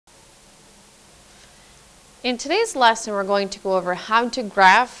In today's lesson, we're going to go over how to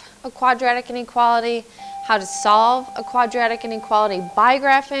graph a quadratic inequality, how to solve a quadratic inequality by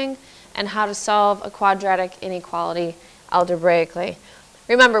graphing, and how to solve a quadratic inequality algebraically.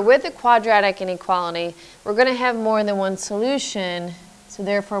 Remember, with the quadratic inequality, we're going to have more than one solution, so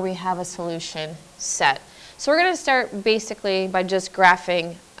therefore we have a solution set. So we're going to start basically by just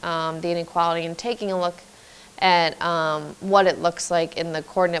graphing the inequality and taking a look at what it looks like in the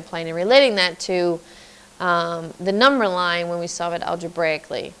coordinate plane and relating that to the number line when we solve it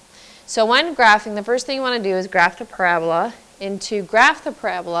algebraically. So when graphing, the first thing you want to do is graph the parabola. And to graph the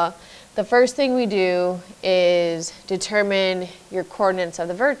parabola, the first thing we do is determine your coordinates of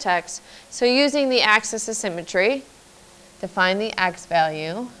the vertex. So using the axis of symmetry to find the x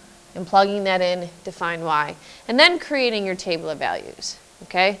value and plugging that in to find y. And then creating your table of values.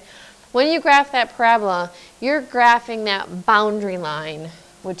 Okay? When you graph that parabola, you're graphing that boundary line,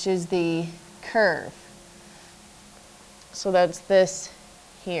 which is the curve. So that's this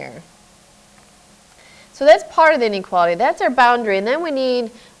here. So that's part of the inequality. That's our boundary. And then we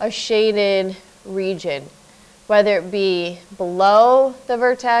need a shaded region, whether it be below the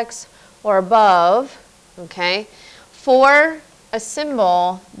vertex or above, okay, for a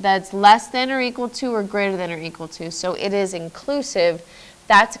symbol that's less than or equal to or greater than or equal to. So it is inclusive.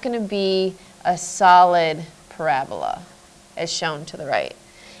 That's going to be a solid parabola, as shown to the right.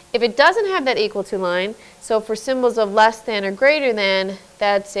 If it doesn't have that equal to line, so for symbols of less than or greater than,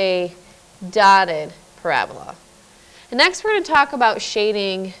 that's a dotted parabola. And next we're going to talk about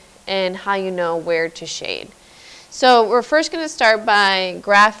shading and how you know where to shade. So we're first going to start by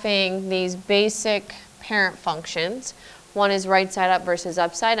graphing these basic parent functions. One is right side up versus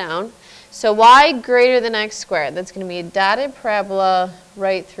upside down. So y greater than x squared, that's going to be a dotted parabola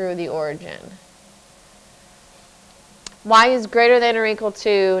right through the origin. Y is greater than or equal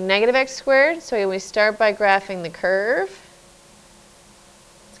to negative x squared, so we start by graphing the curve.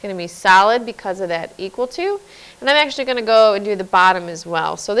 It's going to be solid because of that equal to. And I'm actually going to go and do the bottom as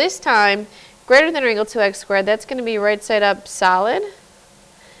well. So this time, greater than or equal to x squared, that's going to be right side up solid.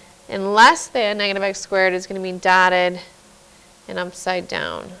 And less than negative x squared is going to be dotted and upside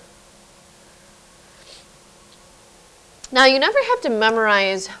down. Now, you never have to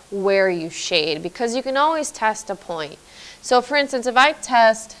memorize where you shade because you can always test a point. So for instance, if I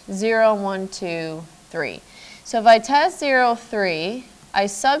test 0, 1, 2, 3. So if I test 0, 3, I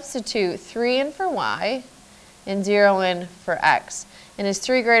substitute 3 in for y and 0 in for x. And is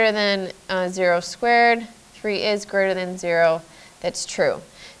 3 greater than 0 squared? 3 is greater than 0. That's true.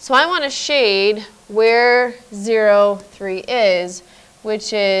 So I want to shade where 0, 3 is,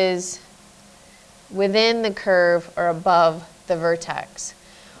 which is within the curve or above the vertex.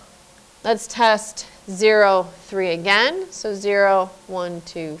 Let's test 0, 3 again. So 0, 1,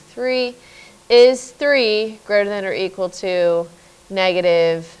 2, 3. Is 3 greater than or equal to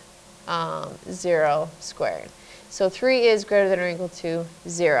negative 0 squared? So 3 is greater than or equal to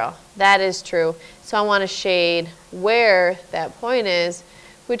 0. That is true. So I want to shade where that point is,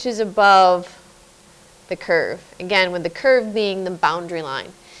 which is above the curve. Again, with the curve being the boundary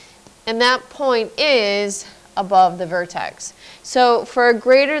line. And that point is above the vertex. So for a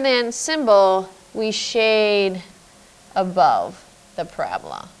greater than symbol, we shade above the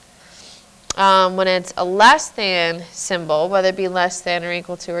parabola. When it's a less than symbol, whether it be less than or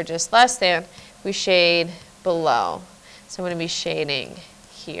equal to or just less than, we shade below. So I'm going to be shading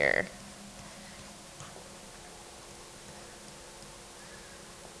here.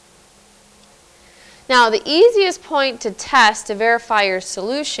 Now, the easiest point to test to verify your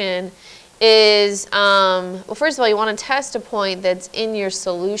solution is, well, first of all, you want to test a point that's in your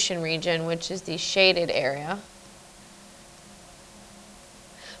solution region, which is the shaded area.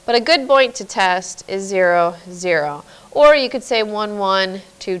 But a good point to test is 0, 0. Or you could say 1, 1,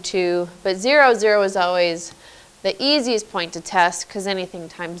 2, 2. But 0, 0 is always the easiest point to test because anything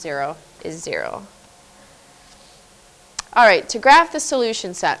times 0 is 0. All right, to graph the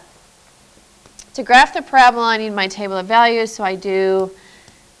solution set. To graph the parabola, I need my table of values, so I do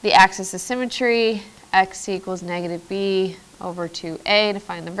the axis of symmetry, x equals negative b over 2a to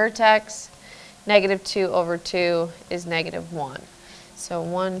find the vertex. Negative 2 over 2 is negative 1. So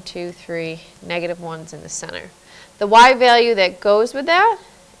 1, 2, 3, negative 1's in the center. The y value that goes with that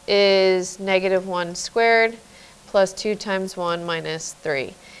is negative 1 squared plus 2 times 1 minus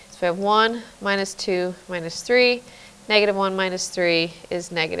 3. So we have 1 minus 2 minus 3. Negative 1 minus 3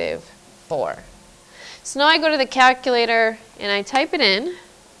 is negative 4. So now I go to the calculator and I type it in.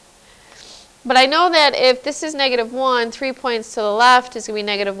 But I know that if this is negative 1, 3 points to the left is going to be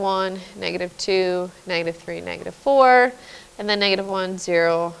negative 1, negative 2, negative 3, negative 4. And then negative 1,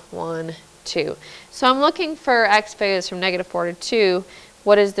 0, 1, 2. So I'm looking for x values from negative 4 to 2.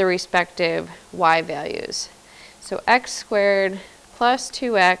 What is the respective y values? So x squared plus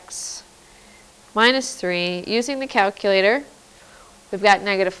 2x minus 3. Using the calculator, we've got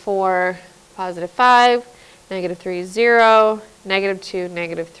negative 4, positive 5, negative 3, 0, negative 2,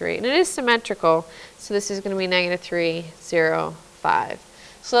 negative 3. And it is symmetrical, so this is going to be negative 3, 0, 5.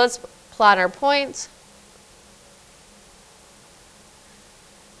 So let's plot our points.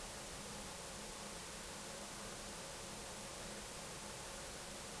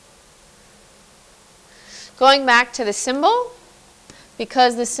 Going back to the symbol,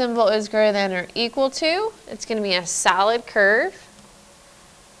 because the symbol is greater than or equal to, it's going to be a solid curve.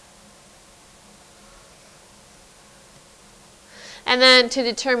 And then to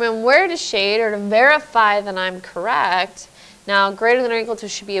determine where to shade or to verify that I'm correct, now greater than or equal to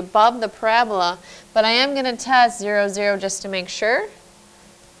should be above the parabola, but I am going to test 0, 0 just to make sure.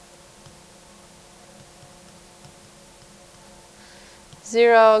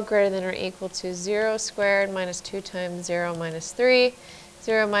 Zero greater than or equal to 0 squared minus 2 times 0 minus 3.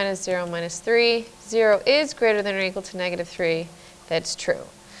 0 minus 0 minus 3. 0 is greater than or equal to negative 3. That's true.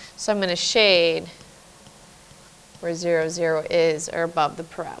 So I'm going to shade where 0, 0 is or above the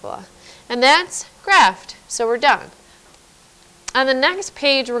parabola. And that's graphed. So we're done. On the next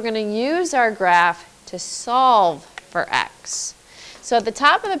page, we're going to use our graph to solve for x. So at the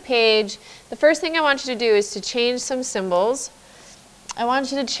top of the page, the first thing I want you to do is to change some symbols. I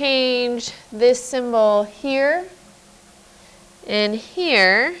want you to change this symbol here and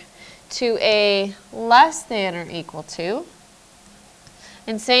here to a less than or equal to.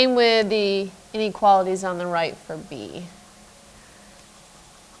 And same with the inequalities on the right for b.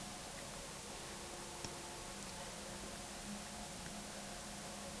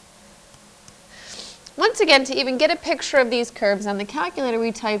 Once again, to even get a picture of these curves, on the calculator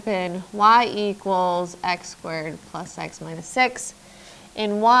we type in y equals x squared plus x minus 6.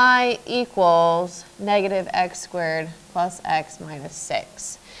 And y equals negative x squared plus x minus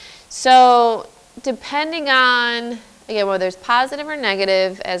 6. So depending on, again, whether it's positive or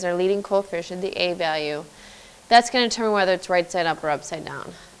negative as our leading coefficient, the a value, that's going to determine whether it's right side up or upside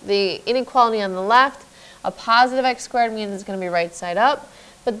down. The inequality on the left, a positive x squared means it's going to be right side up,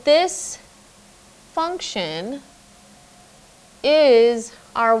 but this function is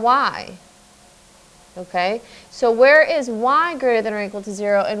our y. Okay, so where is y greater than or equal to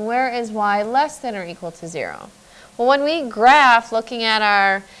 0 and where is y less than or equal to 0? Well, when we graph looking at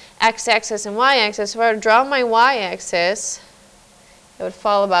our x-axis and y-axis, if I were to draw my y-axis, it would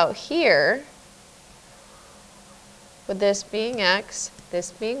fall about here, with this being x,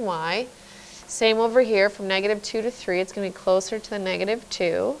 this being y. Same over here from negative 2 to 3, it's going to be closer to the negative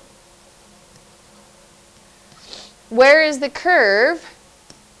 2. Where is the curve?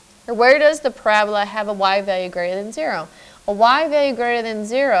 Or where does the parabola have a y value greater than 0? A y value greater than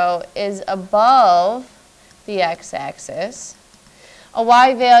 0 is above the x-axis. A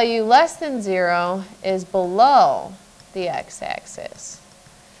y value less than 0 is below the x-axis.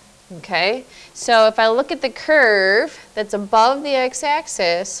 Okay? So if I look at the curve that's above the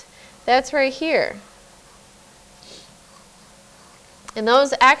x-axis, that's right here. And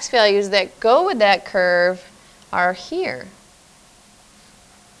those x values that go with that curve are here.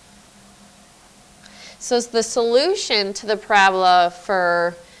 So the solution to the parabola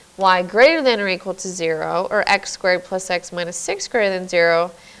for y greater than or equal to 0, or x squared plus x minus 6 greater than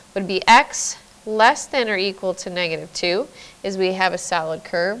 0, would be x less than or equal to negative 2, as we have a solid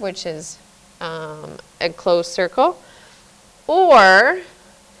curve, which is a closed circle, or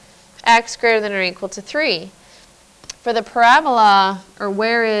x greater than or equal to 3. For the parabola, or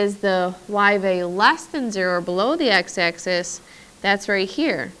where is the y value less than 0 or below the x-axis, that's right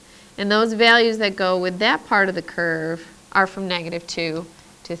here. And those values that go with that part of the curve are from negative 2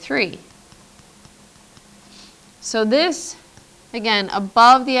 to 3. So this, again,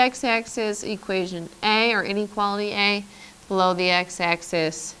 above the x-axis, equation A, or inequality A. Below the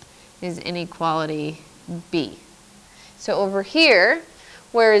x-axis is inequality B. So over here,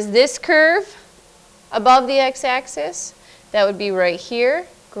 where is this curve above the x-axis? That would be right here,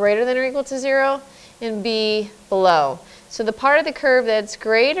 greater than or equal to 0, and B below. So the part of the curve that's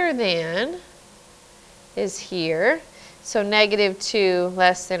greater than is here. So negative 2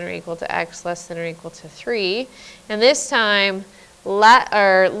 less than or equal to x less than or equal to 3. And this time,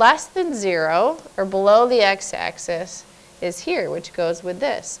 less than 0, or below the x-axis, is here, which goes with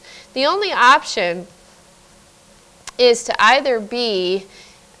this. The only option is to either be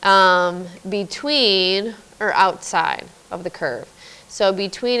between or outside of the curve. So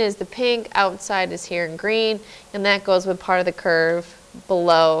between is the pink, outside is here in green, and that goes with part of the curve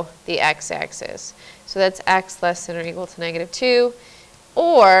below the x-axis. So that's x less than or equal to -2,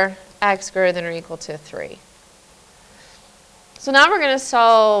 or x greater than or equal to 3. So now we're going to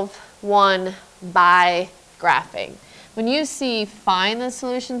solve one by graphing. When you see find the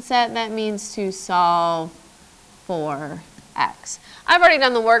solution set, that means to solve for x. I've already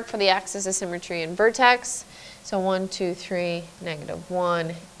done the work for the axis of symmetry and vertex. So 1, 2, 3,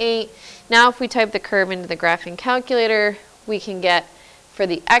 -1, 8. Now if we type the curve into the graphing calculator, we can get for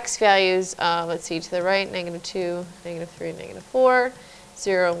the x values, let's see, to the right, -2, -3, -4,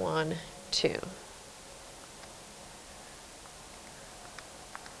 0, 1, 2.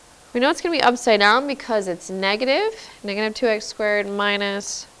 We know it's going to be upside down because it's negative. -2x squared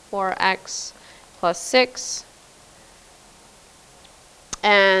minus 4x plus 6.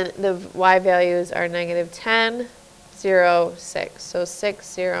 And the y values are -10, 0, 6. So 6,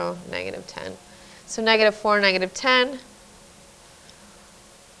 0, -10. So -4, -10.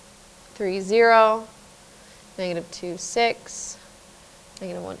 3, 0. -2, 6.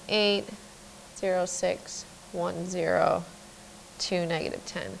 -1, 8. 0, 6. 1, 0. 2,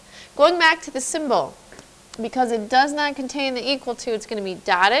 -10. Going back to the symbol, because it does not contain the equal to, it's going to be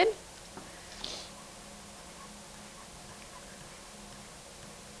dotted.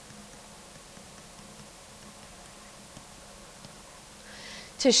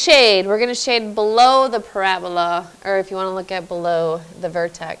 To shade, we're going to shade below the parabola, or if you want to look at below the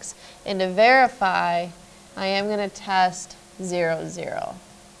vertex. And to verify, I am going to test 0, 0.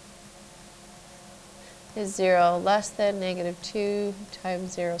 Is 0 less than -2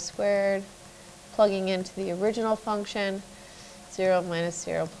 times 0 squared? Plugging into the original function, 0 minus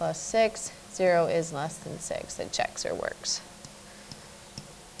 0 plus 6. 0 is less than 6. It checks or works.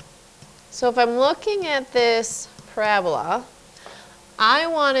 So if I'm looking at this parabola, I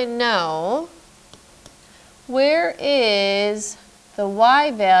want to know where is the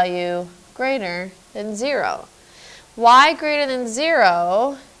y value greater than 0. Y greater than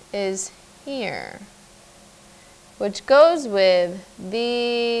 0 is here, which goes with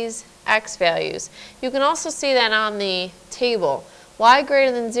these x values. You can also see that on the table. Y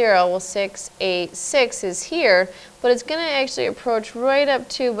greater than 0, well 6, 8, 6 is here, but it's going to actually approach right up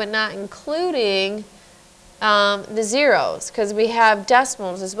to, but not including, the zeros, because we have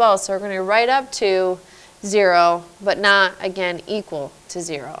decimals as well. So we're going to write up to 0, but not, again, equal to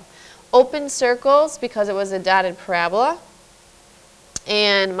 0. Open circles because it was a dotted parabola.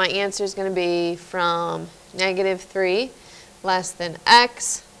 And my answer is going to be from -3 less than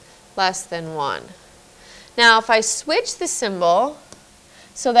x less than 1. Now if I switch the symbol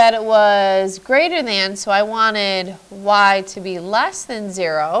so that it was greater than, so I wanted y to be less than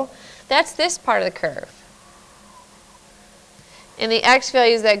 0, that's this part of the curve. And the x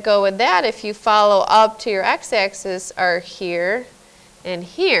values that go with that, if you follow up to your x-axis, are here and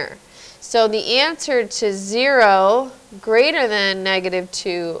here. So the answer to 0 greater than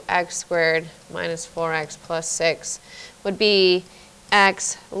 -2x squared minus 4x plus 6 would be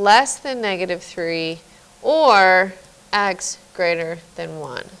x less than -3 or x greater than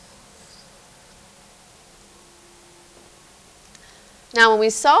 1. Now when we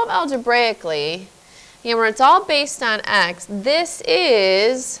solve algebraically, remember it's all based on x, this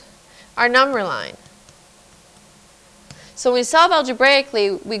is our number line. So when we solve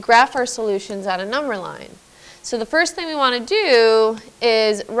algebraically, we graph our solutions on a number line. So the first thing we want to do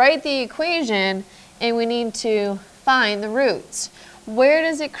is write the equation, and we need to find the roots. Where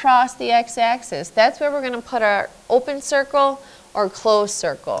does it cross the x-axis? That's where we're going to put our open circle or closed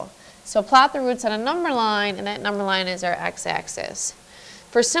circle. So plot the roots on a number line, and that number line is our x-axis.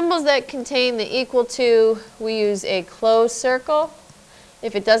 For symbols that contain the equal to, we use a closed circle.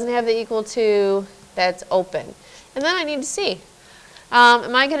 If it doesn't have the equal to, that's open. And then I need to see,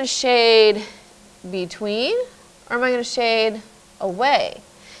 am I going to shade between, or am I going to shade away?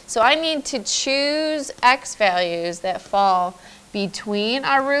 So I need to choose x values that fall between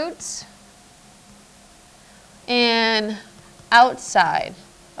our roots and outside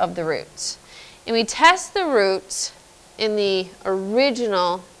of the roots. And we test the roots in the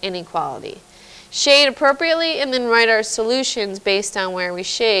original inequality. Shade appropriately and then write our solutions based on where we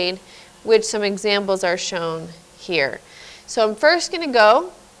shade, which some examples are shown here. So I'm first going to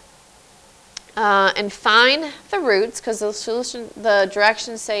go and find the roots, because the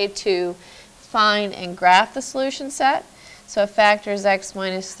directions say to find and graph the solution set. So it factors x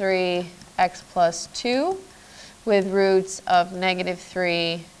minus 3, x plus 2 with roots of positive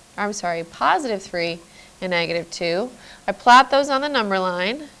 3 and -2. I plot those on the number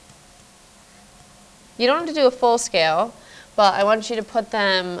line. You don't have to do a full scale, but I want you to put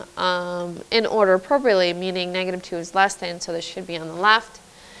them in order appropriately, meaning -2 is less than, so this should be on the left.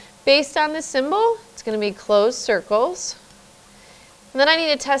 Based on the symbol, it's going to be closed circles. And then I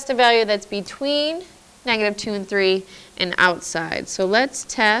need to test a value that's between -2 and 3 and outside. So let's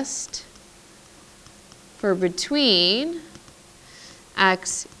test for between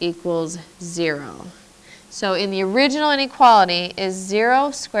x equals 0. So in the original inequality, is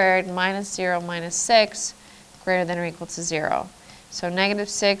 0 squared minus 0 minus 6 greater than or equal to 0? So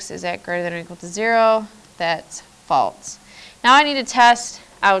 -6 is that greater than or equal to 0? That's false. Now I need to test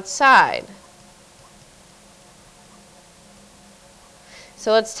outside.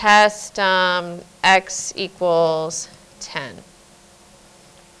 So let's test x equals 10.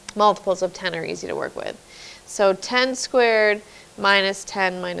 Multiples of 10 are easy to work with. So 10 squared minus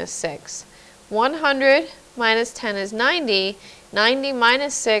 10 minus 6. 100 minus 10 is 90. 90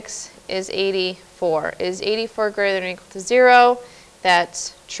 minus 6 is 84. Is 84 greater than or equal to 0?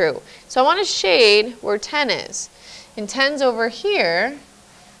 That's true. So I want to shade where 10 is. And 10's over here,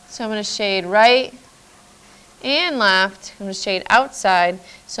 so I'm going to shade right and left. I'm going to shade outside.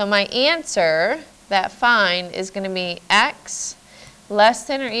 So my answer, that find, is going to be x less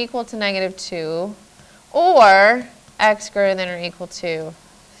than or equal to -2 or x greater than or equal to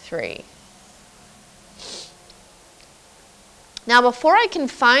 3. Now before I can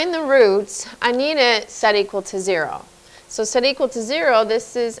find the roots, I need it set equal to 0. So set equal to 0,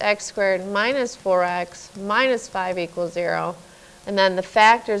 this is x squared minus 4x minus 5 equals 0. And then the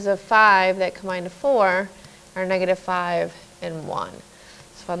factors of 5 that combine to 4 are -5 and 1.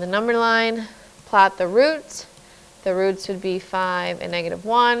 So on the number line, plot the roots. The roots would be 5 and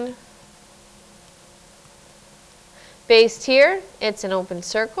 -1. Based here, it's an open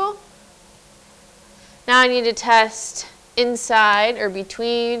circle. Now I need to test inside or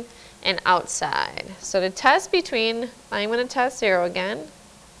between and outside. So to test between, I'm going to test 0 again.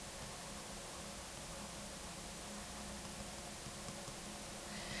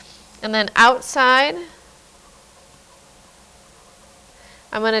 And then outside,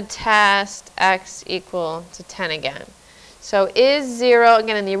 I'm going to test x equal to 10 again. So is 0,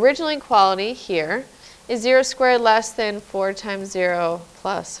 again in the original equality here, is 0 squared less than 4 times 0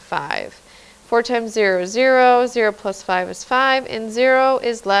 plus 5? 4 times 0 is 0, 0 plus 5 is 5, and 0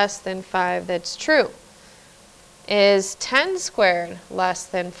 is less than 5. That's true. Is 10 squared less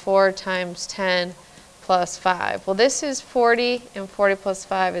than 4 times 10 plus 5? Well, this is 40, and 40 plus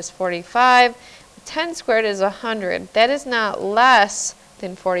 5 is 45. 10 squared is 100. That is not less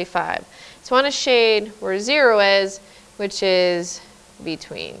than 45. So I want to shade where 0 is, which is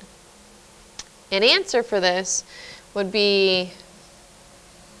between. An answer for this would be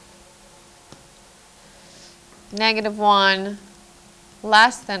 -1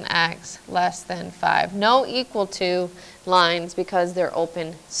 less than x less than 5. No equal to lines because they're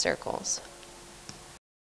open circles.